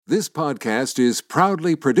This podcast is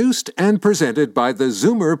proudly produced and presented by the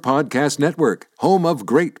Zoomer Podcast Network, home of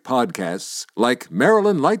great podcasts like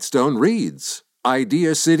Marilyn Lightstone Reads,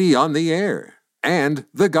 Idea City on the Air, and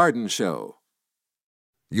The Garden Show.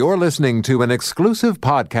 You're listening to an exclusive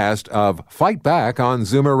podcast of Fight Back on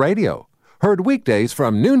Zoomer Radio, heard weekdays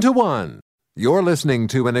from noon to 1. You're listening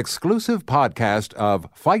to an exclusive podcast of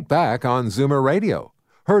Fight Back on Zoomer Radio,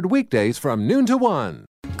 heard weekdays from noon to 1.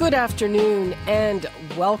 Good afternoon and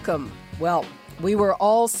welcome. Well, we were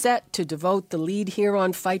all set to devote the lead here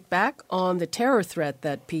on Fight Back on the terror threat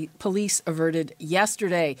that police averted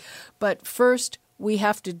yesterday. But first, we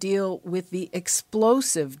have to deal with the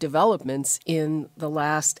explosive developments in the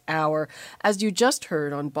last hour. As you just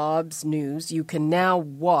heard on Bob's News, you can now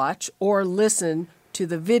watch or listen to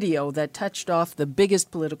the video that touched off the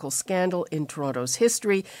biggest political scandal in Toronto's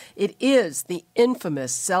history. It is the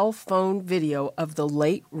infamous cell phone video of the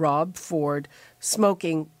late Rob Ford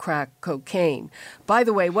smoking crack cocaine. By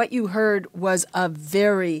the way, what you heard was a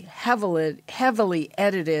very heavily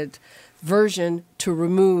edited version to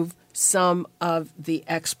remove some of the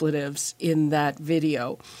expletives in that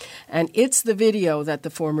video. And it's the video that the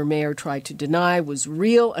former mayor tried to deny was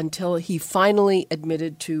real until he finally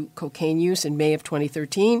admitted to cocaine use in May of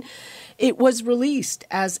 2013. It was released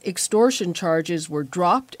as extortion charges were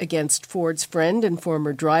dropped against Ford's friend and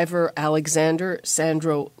former driver Alexander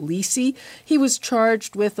Sandro Lisi. He was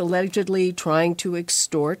charged with allegedly trying to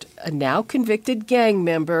extort a now convicted gang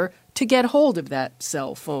member to get hold of that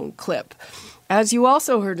cell phone clip. As you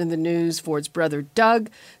also heard in the news, Ford's brother Doug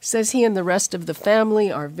says he and the rest of the family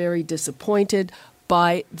are very disappointed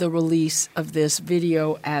by the release of this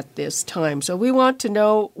video at this time. So we want to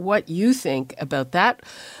know what you think about that.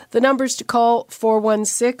 The numbers to call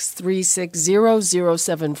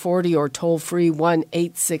 416-360-0740 or toll free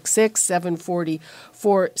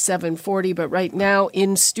 1-866-740-4740. But right now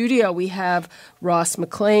in studio we have Ross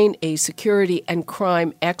McLean, a security and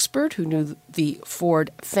crime expert who knew the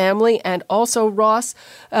Ford family. And also, Ross,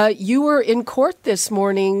 you were in court this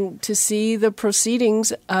morning to see the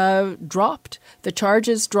proceedings dropped. The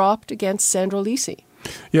charges dropped against Sandro Lisi.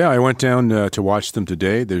 Yeah, I went down to watch them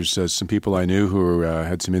today. There's some people I knew who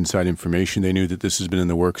had some inside information. They knew that this has been in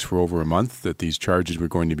the works for over a month, that these charges were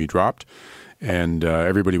going to be dropped. And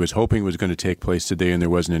everybody was hoping it was going to take place today and there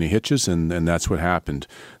wasn't any hitches, and that's what happened.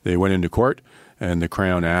 They went into court and the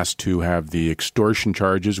Crown asked to have the extortion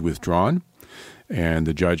charges withdrawn. And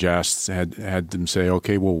the judge had them say,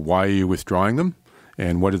 okay, well, why are you withdrawing them?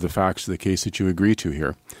 And what are the facts of the case that you agree to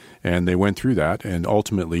here? And they went through that, and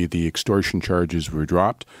ultimately the extortion charges were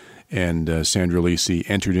dropped, and Sandro Lisi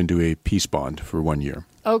entered into a peace bond for 1 year.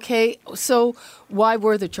 Okay, so why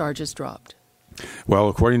were the charges dropped? Well,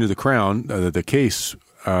 according to the Crown, the case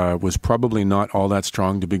was probably not all that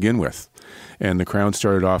strong to begin with. And the Crown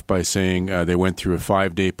started off by saying they went through a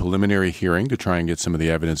 5-day preliminary hearing to try and get some of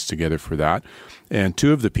the evidence together for that. And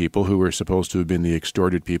two of the people who were supposed to have been the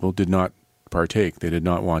extorted people did not partake. They did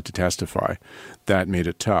not want to testify. That made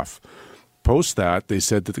it tough. Post that, they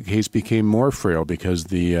said that the case became more frail because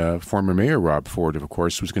the former mayor, Rob Ford, of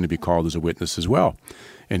course, was going to be called as a witness as well.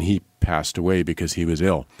 And he passed away because he was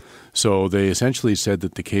ill. So they essentially said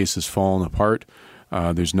that the case has fallen apart.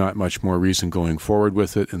 There's not much more reason going forward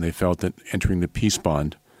with it, and they felt that entering the peace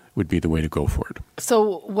bond would be the way to go for it.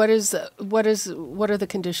 So what are the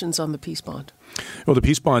conditions on the peace bond? Well, the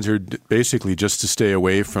peace bonds are basically just to stay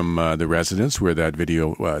away from the residence where that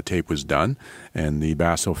video tape was done and the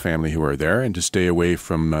Basso family who are there, and to stay away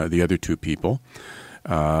from the other two people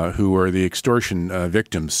who are the extortion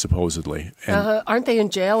victims, supposedly. And aren't they in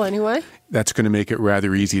jail anyway? That's going to make it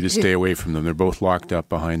rather easy to stay away from them. They're both locked up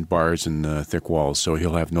behind bars and thick walls, so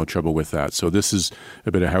he'll have no trouble with that. So this is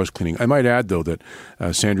a bit of house cleaning. I might add, though, that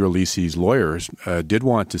Sandro Lisi's lawyers did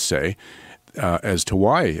want to say as to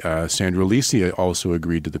why Sandro Lisi also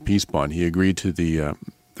agreed to the peace bond. He agreed to the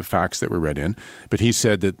facts that were read in, but he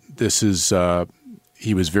said that this is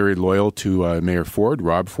he was very loyal to Mayor Ford,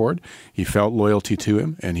 Rob Ford. He felt loyalty to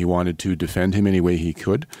him, and he wanted to defend him any way he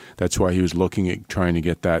could. That's why he was looking at trying to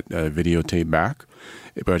get that videotape back.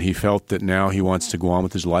 But he felt that now he wants to go on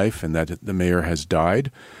with his life and that the mayor has died.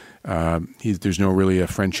 There's no really a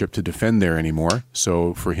friendship to defend there anymore.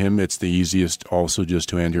 So for him, it's the easiest also just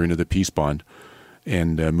to enter into the peace bond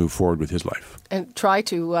and move forward with his life. And try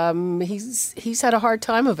to. He's had a hard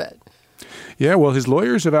time of it. Yeah, well, his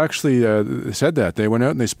lawyers have actually said that. They went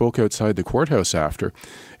out and they spoke outside the courthouse after,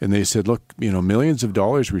 and they said, look, millions of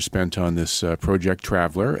dollars were spent on this Project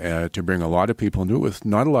Traveler to bring a lot of people into it with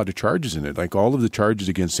not a lot of charges in it. Like all of the charges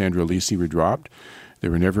against Sandro Lisi were dropped.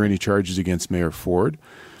 There were never any charges against Mayor Ford.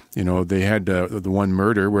 They had the one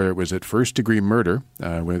murder where it was at first-degree murder,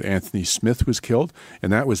 where Anthony Smith was killed,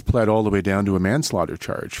 and that was pled all the way down to a manslaughter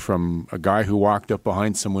charge from a guy who walked up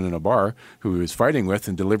behind someone in a bar who he was fighting with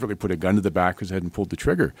and deliberately put a gun to the back of his head and pulled the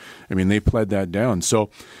trigger. I mean, they pled that down. So,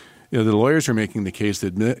 the lawyers are making the case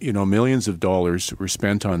that, millions of dollars were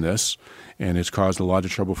spent on this, and it's caused a lot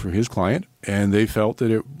of trouble for his client, and they felt that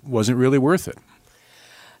it wasn't really worth it.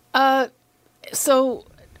 So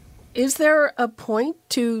is there a point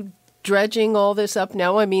to dredging all this up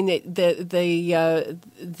now? I mean, it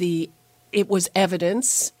was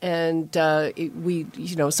evidence, and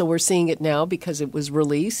so we're seeing it now because it was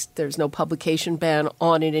released. There's no publication ban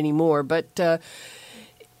on it anymore. But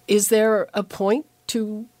is there a point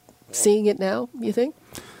to seeing it now, you think?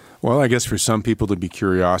 Well, I guess for some people there'll be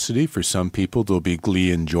curiosity. For some people there'll be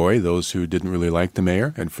glee and joy, those who didn't really like the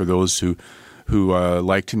mayor. And for those who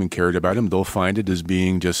liked him and cared about him, they'll find it as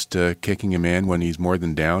being just kicking a man when he's more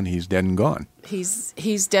than down. He's dead and gone.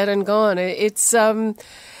 He's dead and gone. It's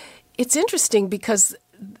interesting because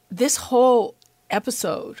this whole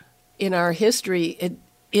episode in our history,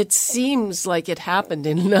 it seems like it happened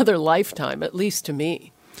in another lifetime, at least to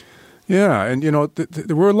me. Yeah, and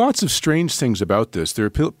there were lots of strange things about this. There are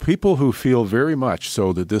people who feel very much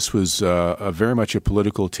so that this was very much a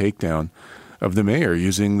political takedown of the mayor,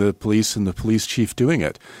 using the police and the police chief doing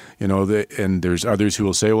it. And there's others who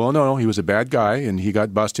will say, well, no, he was a bad guy and he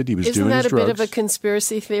got busted. He was doing his drugs. Isn't that a bit of a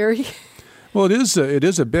conspiracy theory? Well, it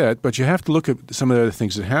is a bit, but you have to look at some of the other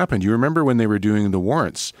things that happened. You remember when they were doing the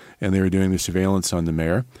warrants and they were doing the surveillance on the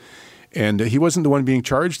mayor, and he wasn't the one being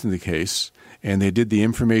charged in the case. And they did the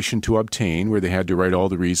information to obtain, where they had to write all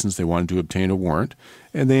the reasons they wanted to obtain a warrant.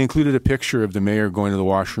 And they included a picture of the mayor going to the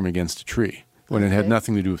washroom against a tree when it had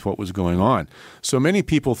nothing to do with what was going on. So many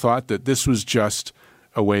people thought that this was just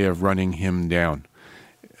a way of running him down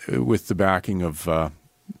with the backing of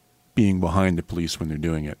being behind the police when they're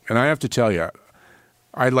doing it. And I have to tell you,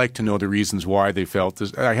 I'd like to know the reasons why they felt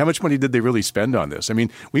this. How much money did they really spend on this? I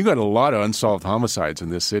mean, we've got a lot of unsolved homicides in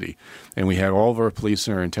this city, and we had all of our police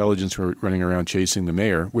and our intelligence running around chasing the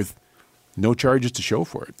mayor with no charges to show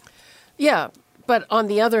for it. Yeah, but on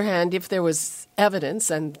the other hand, if there was evidence,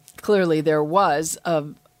 and clearly there was,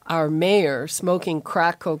 of our mayor smoking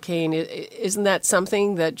crack cocaine, isn't that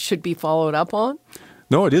something that should be followed up on?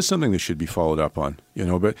 No, it is something that should be followed up on,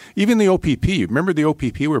 but even the OPP, remember the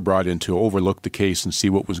OPP were brought in to overlook the case and see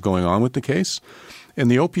what was going on with the case?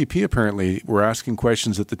 And the OPP apparently were asking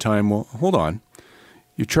questions at the time, well, hold on,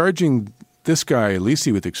 you're charging this guy,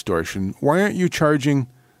 Lisi, with extortion. Why aren't you charging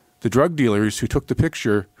the drug dealers who took the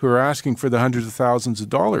picture, who are asking for the hundreds of thousands of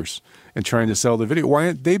dollars and trying to sell the video? Why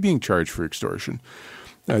aren't they being charged for extortion?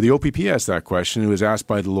 The OPP asked that question. It was asked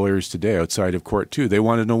by the lawyers today outside of court, too. They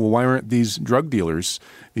wanted to know, well, why aren't these drug dealers,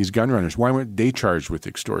 these gun runners, why weren't they charged with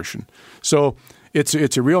extortion? So it's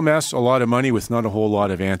a real mess, a lot of money with not a whole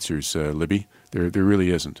lot of answers, Libby. There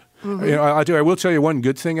really isn't. Mm-hmm. I will tell you one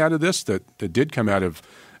good thing out of this that did come out of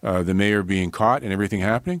the mayor being caught and everything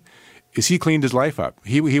happening, is he cleaned his life up.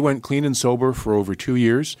 He went clean and sober for over 2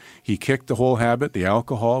 years. He kicked the whole habit, the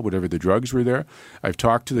alcohol, whatever the drugs were there. I've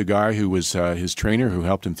talked to the guy who was his trainer who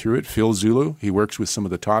helped him through it, Phil Zulu. He works with some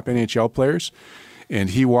of the top NHL players. And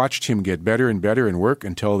he watched him get better and better in work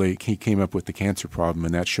until he came up with the cancer problem,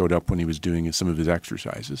 and that showed up when he was doing some of his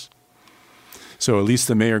exercises. So at least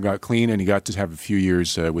the mayor got clean, and he got to have a few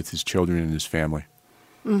years with his children and his family.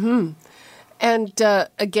 Mm-hmm. And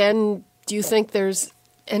again, do you think there's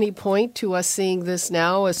any point to us seeing this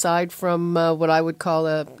now, aside from what I would call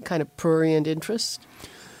a kind of prurient interest?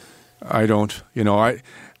 I don't.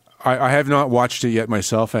 I have not watched it yet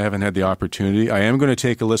myself. I haven't had the opportunity. I am going to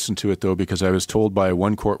take a listen to it, though, because I was told by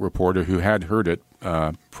one court reporter who had heard it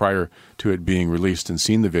prior to it being released and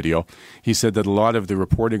seen the video. He said that a lot of the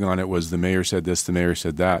reporting on it was the mayor said this, the mayor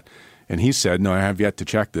said that. And he said, no, I have yet to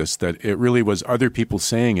check this, that it really was other people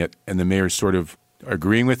saying it and the mayor sort of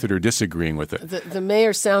agreeing with it or disagreeing with it. The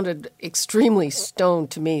mayor sounded extremely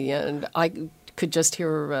stoned to me, and I could just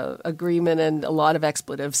hear agreement and a lot of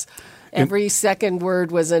expletives. Every second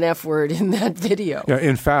word was an F word in that video. Yeah,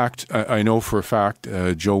 in fact, I know for a fact,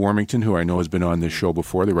 Joe Warmington, who I know has been on this show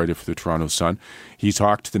before, the writer for the Toronto Sun, he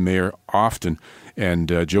talked to the mayor often,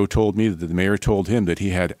 and Joe told me that the mayor told him that he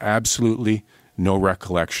had absolutely no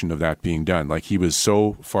recollection of that being done. Like, he was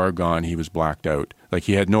so far gone, he was blacked out. Like,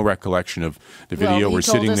 he had no recollection of the video. Well, we're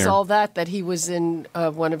sitting there. He told us all that he was in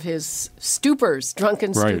one of his stupors,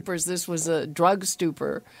 drunken stupors. This was a drug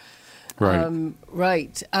stupor. Right.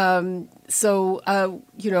 Right. So,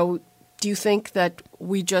 do you think that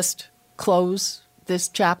we just close this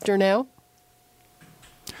chapter now?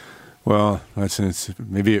 Well,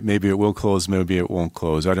 maybe it will close, maybe it won't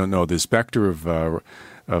close. I don't know. The specter of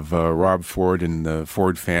Rob Ford and the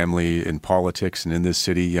Ford family in politics and in this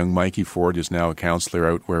city. Young Mikey Ford is now a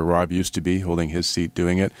councillor out where Rob used to be, holding his seat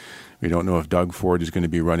doing it. We don't know if Doug Ford is going to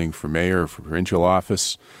be running for mayor or for provincial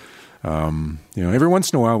office. Every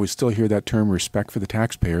once in a while we still hear that term respect for the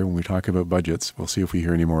taxpayer when we talk about budgets. We'll see if we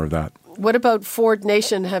hear any more of that. What about Ford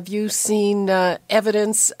Nation? Have you seen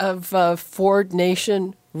evidence of Ford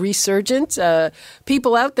Nation resurgence?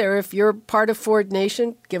 People out there, if you're part of Ford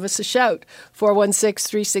Nation, give us a shout.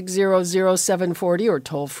 416-360-0740 or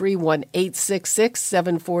toll free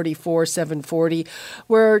 1-866-740-4740.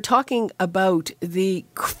 We're talking about the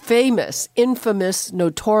famous, infamous,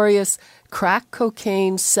 notorious crack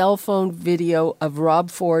cocaine cell phone video of Rob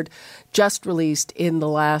Ford just released in the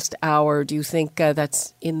last hour. Do you think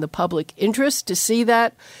that's in the public interest to see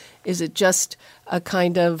that? Is it just a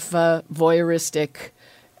kind of voyeuristic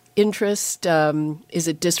interest? Is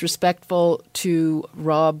it disrespectful to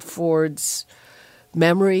Rob Ford's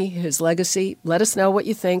memory, his legacy? Let us know what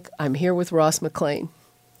you think. I'm here with Ross McLean.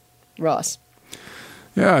 Ross.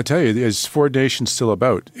 Yeah, I tell you, is Ford Nation still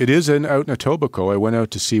about? It is out in Etobicoke. I went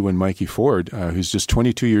out to see when Mikey Ford, who's just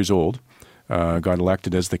 22 years old, got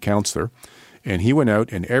elected as the councillor. And he went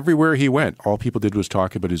out, and everywhere he went, all people did was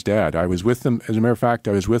talk about his dad. I was with them. As a matter of fact,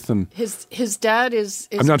 I was with them. His dad is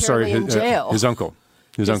I'm sorry, in jail. His uncle.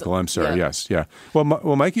 His uncle, I'm sorry, yeah. Yes, yeah. Well,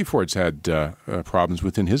 Mikey Ford's had problems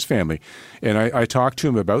within his family. And I talked to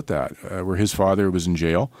him about that, where his father was in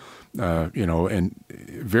jail, and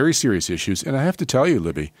very serious issues. And I have to tell you,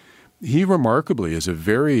 Libby, he remarkably is a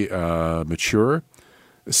very mature,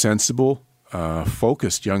 sensible,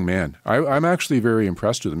 focused young man. I'm actually very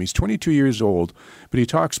impressed with him. He's 22 years old, but he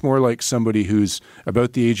talks more like somebody who's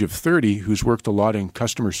about the age of 30 who's worked a lot in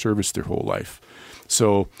customer service their whole life.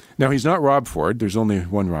 So now he's not Rob Ford. There's only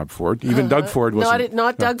one Rob Ford. Even Doug Ford wasn't.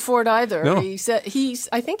 Not Doug Ford either. No. I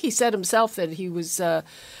think he said himself that he was.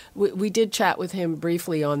 We did chat with him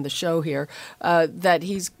briefly on the show here. That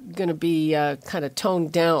he's going to be kind of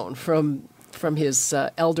toned down from his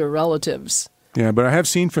elder relatives. Yeah, but I have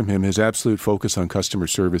seen from him his absolute focus on customer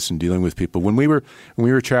service and dealing with people. When we were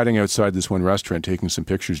chatting outside this one restaurant, taking some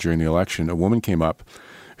pictures during the election, a woman came up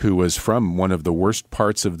who was from one of the worst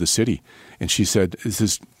parts of the city, and she said,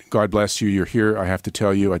 God bless you, you're here. I have to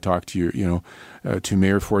tell you, I talked to you, to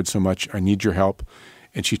Mayor Ford so much. I need your help.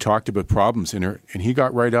 And she talked about problems in her, and he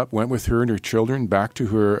got right up, went with her and her children back to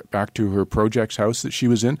her project's house that she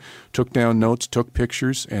was in, took down notes, took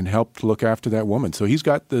pictures, and helped look after that woman. So he's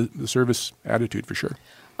got the service attitude for sure.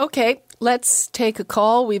 Okay, let's take a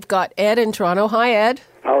call. We've got Ed in Toronto. Hi, Ed.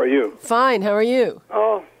 How are you? Fine. How are you?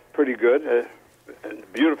 Oh, pretty good.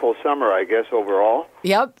 Beautiful summer, I guess, overall.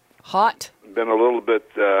 Yep. Hot. Been a little bit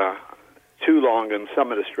too long in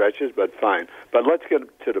some of the stretches, but fine. But let's get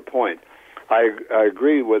to the point. I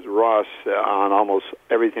agree with Ross on almost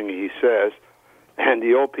everything he says. And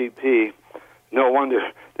the OPP, no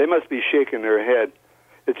wonder, they must be shaking their head.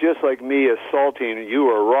 It's just like me assaulting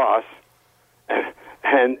you or Ross,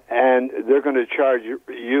 and they're going to charge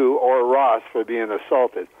you or Ross for being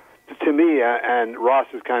assaulted. To me, and Ross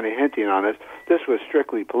is kind of hinting on it, this was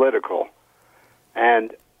strictly political.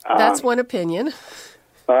 And that's one opinion.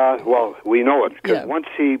 Well, we know it, because Yeah. once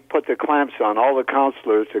he put the clamps on all the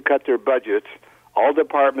councillors to cut their budgets, all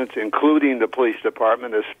departments, including the police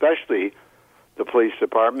department, especially the police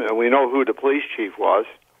department, and we know who the police chief was,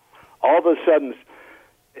 all of a sudden,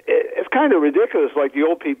 it's kind of ridiculous, like the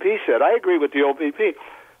OPP said. I agree with the OPP.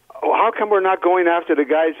 How come we're not going after the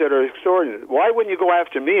guys that are extorting? Why wouldn't you go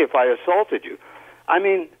after me if I assaulted you? I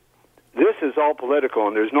mean, this is all political,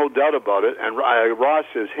 and there's no doubt about it, and Ross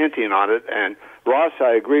is hinting on it, and Ross,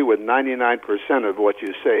 I agree with 99% of what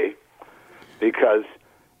you say, because,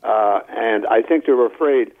 and I think they're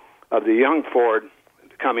afraid of the young Ford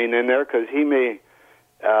coming in there, because he may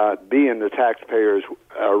be in the taxpayers'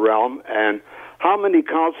 realm, and how many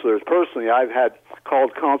counselors, personally, I've had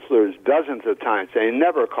called counselors dozens of times. They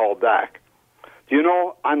never call back. Do you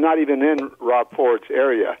know, I'm not even in Rob Ford's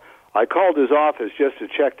area. I called his office just to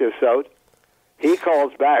check this out. He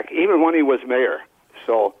calls back, even when he was mayor.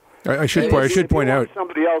 So I should point out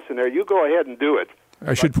somebody else in there. You go ahead and do it.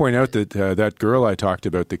 I should point out that that girl I talked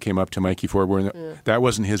about that came up to Mikey Ford, that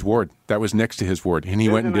wasn't his ward. That was next to his ward, and he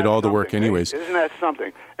went and did all the work anyways. Isn't that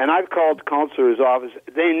something? And I've called counselor's office.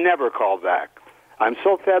 They never call back. I'm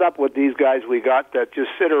so fed up with these guys we got that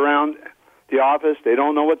just sit around the office. They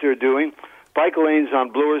don't know what they're doing. Bike lanes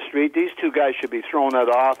on Bloor Street. These two guys should be thrown out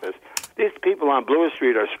of office. These people on Bloor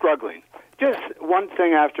Street are struggling. Just one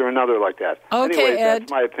thing after another like that. Okay, Anyways, Ed.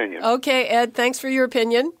 that's my opinion. Okay, Ed, thanks for your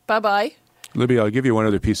opinion. Bye-bye. Libby, I'll give you one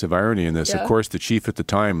other piece of irony in this. Yeah. Of course, the chief at the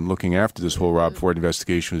time looking after this whole Rob Ford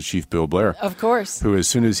investigation was Chief Bill Blair. Of course. Who, as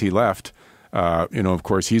soon as he left, of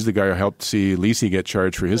course, he's the guy who helped see Lisi get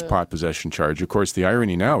charged for his pot possession charge. Of course, the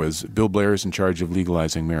irony now is Bill Blair is in charge of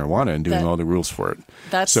legalizing marijuana and doing all the rules for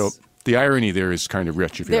it. So the irony there is kind of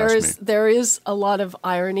rich, if you ask me. There is a lot of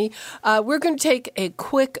irony. We're going to take a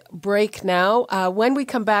quick break now. When we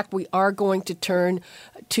come back, we are going to turn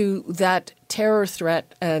to that terror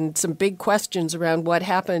threat and some big questions around what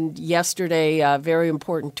happened yesterday, very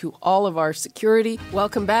important to all of our security.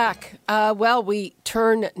 Welcome back. We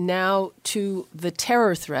turn now to the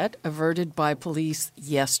terror threat averted by police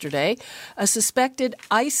yesterday. A suspected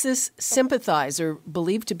ISIS sympathizer,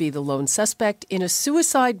 believed to be the lone suspect in a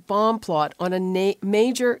suicide bomb plot on a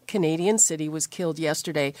major Canadian city, was killed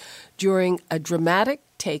yesterday during a dramatic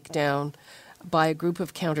takedown by a group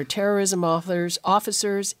of counterterrorism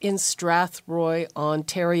officers in Strathroy,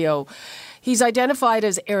 Ontario. He's identified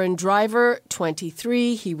as Aaron Driver,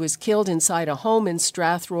 23. He was killed inside a home in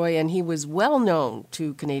Strathroy, and he was well known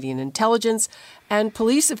to Canadian intelligence and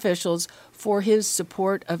police officials for his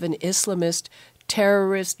support of an Islamist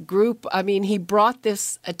terrorist group. I mean, he brought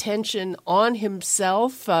this attention on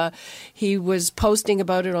himself. He was posting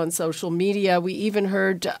about it on social media. We even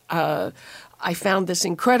heard I found this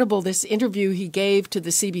incredible, this interview he gave to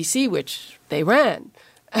the CBC, which they ran,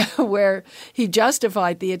 where he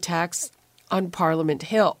justified the attacks on Parliament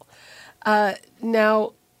Hill.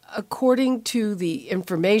 Now, according to the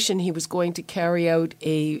information, he was going to carry out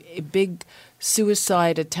a big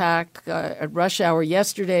suicide attack at rush hour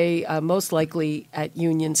yesterday, most likely at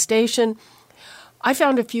Union Station. I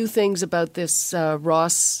found a few things about this,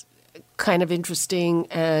 Ross, kind of interesting,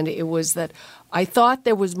 and it was that I thought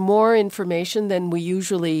there was more information than we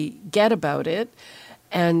usually get about it.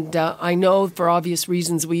 And I know for obvious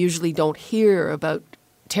reasons we usually don't hear about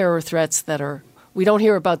terror threats we don't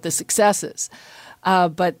hear about the successes.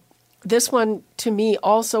 But this one, to me,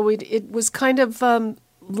 also, it was kind of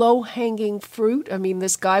low-hanging fruit. I mean,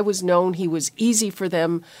 this guy was known. He was easy for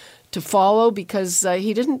them to follow because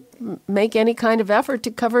he didn't make any kind of effort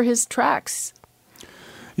to cover his tracks.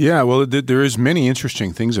 Yeah, well, there is many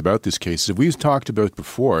interesting things about this case. As we've talked about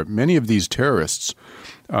before, many of these terrorists,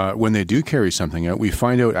 when they do carry something out, we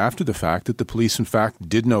find out after the fact that the police, in fact,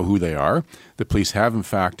 did know who they are. The police have, in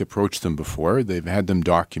fact, approached them before. They've had them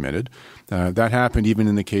documented. That happened even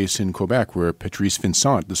in the case in Quebec where Patrice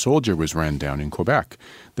Vincent, the soldier, was ran down in Quebec.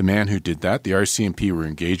 The man who did that, the RCMP were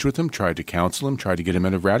engaged with him, tried to counsel him, tried to get him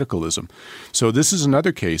out of radicalism. So this is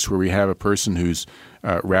another case where we have a person who's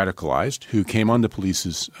radicalized, who came on the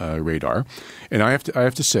police's radar. And I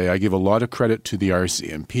have to say, I give a lot of credit to the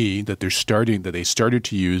RCMP that they started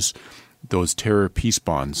to use those terror peace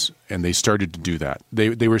bonds, and they started to do that.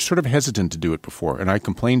 They were sort of hesitant to do it before, and I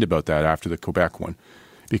complained about that after the Quebec one,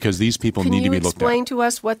 because these people need to be looked at. Can you explain to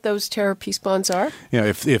us what those terror peace bonds are? Yeah,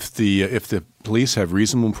 if the police have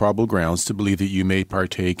reasonable and probable grounds to believe that you may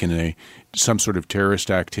partake in some sort of terrorist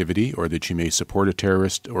activity, or that you may support a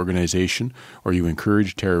terrorist organization, or you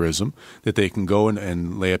encourage terrorism, that they can go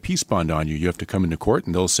and lay a peace bond on you. You have to come into court,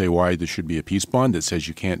 and they'll say why there should be a peace bond that says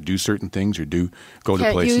you can't do certain things or go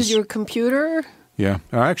to places. Can't use your computer? Yeah,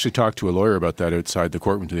 I actually talked to a lawyer about that outside the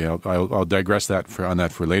courtroom today. I'll digress on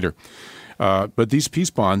that for later. But these peace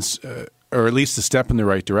bonds are at least a step in the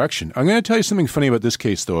right direction. I'm going to tell you something funny about this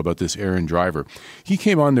case, though, about this Aaron Driver. He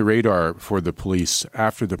came on the radar for the police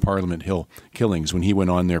after the Parliament Hill killings, when he went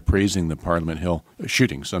on there praising the Parliament Hill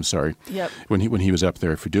shootings. I'm sorry. Yep. When he was up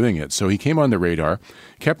there for doing it. So he came on the radar,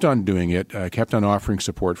 kept on doing it, kept on offering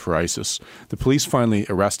support for ISIS. The police finally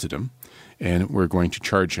arrested him and were going to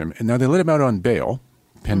charge him. And now they let him out on bail,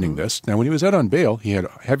 pending this. Now, when he was out on bail, he had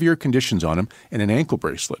heavier conditions on him and an ankle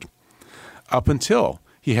bracelet. Up until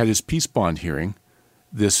he had his peace bond hearing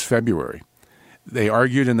this February. They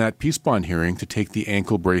argued in that peace bond hearing to take the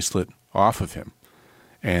ankle bracelet off of him.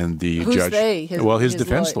 And the Who's judge, they? His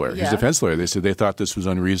defense lawyer. Yeah. His defense lawyer. They said they thought this was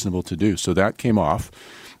unreasonable to do. So that came off.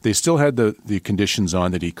 They still had the conditions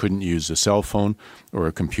on that he couldn't use a cell phone or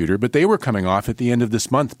a computer, but they were coming off at the end of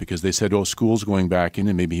this month because they said, school's going back in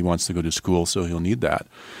and maybe he wants to go to school, so he'll need that.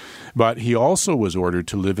 But he also was ordered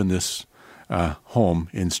to live in this home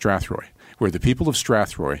in Strathroy, where the people of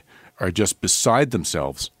Strathroy are just beside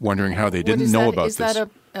themselves, wondering how they didn't know about this. Is that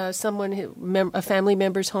a family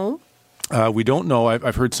member's home? We don't know.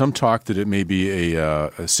 I've heard some talk that it may be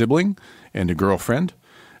a sibling and a girlfriend.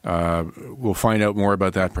 We'll find out more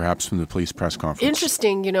about that perhaps from the police press conference.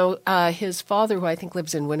 Interesting, his father, who I think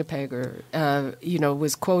lives in Winnipeg,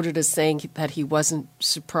 was quoted as saying that he wasn't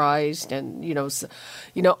surprised, and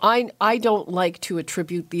I don't like to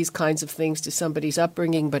attribute these kinds of things to somebody's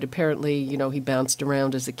upbringing, but apparently, he bounced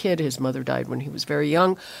around as a kid. His mother died when he was very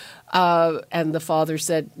young, and the father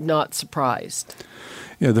said not surprised.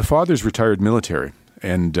 Yeah, the father's retired military,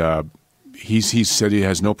 and he said he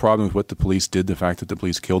has no problem with what the police did, the fact that the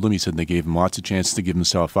police killed him. He said they gave him lots of chances to give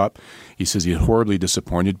himself up. He says he's horribly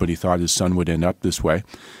disappointed, but he thought his son would end up this way.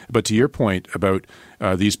 But to your point about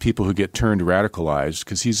these people who get turned radicalized,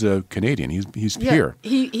 because he's a Canadian, he's here.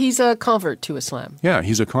 He's a convert to Islam. Yeah,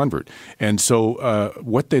 he's a convert. And so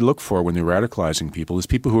what they look for when they're radicalizing people is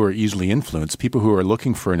people who are easily influenced, people who are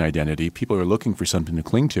looking for an identity, people who are looking for something to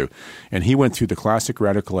cling to. And he went through the classic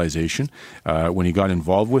radicalization. When he got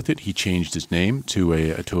involved with it, he changed his name to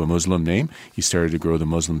a Muslim name. He started to grow the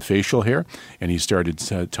Muslim facial hair, and he started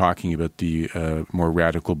talking about the more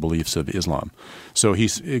radical beliefs of Islam. So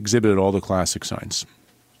he's exhibited all the classic signs.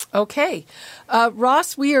 Okay.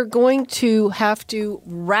 Ross, we are going to have to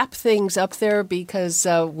wrap things up there because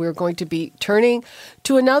we're going to be turning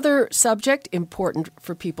to another subject important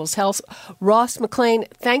for people's health. Ross McLean,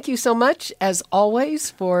 thank you so much, as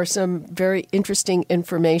always, for some very interesting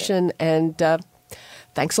information, and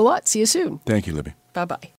thanks a lot. See you soon. Thank you, Libby.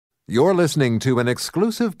 Bye-bye. You're listening to an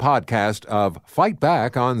exclusive podcast of Fight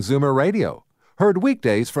Back on Zoomer Radio. Heard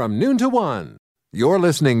weekdays from noon to 1. You're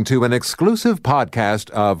listening to an exclusive podcast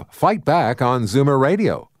of Fight Back on Zoomer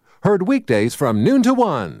Radio. Heard weekdays from noon to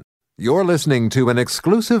 1. You're listening to an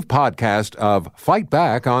exclusive podcast of Fight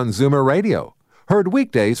Back on Zoomer Radio. Heard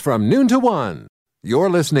weekdays from noon to 1. You're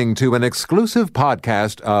listening to an exclusive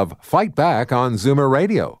podcast of Fight Back on Zoomer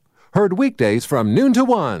Radio. Heard weekdays from noon to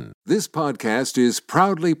 1. This podcast is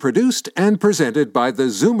proudly produced and presented by the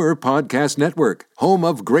Zoomer Podcast Network, home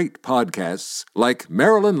of great podcasts like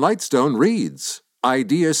Marilyn Lightstone Reads,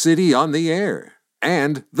 Idea City on the Air,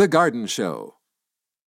 and The Garden Show.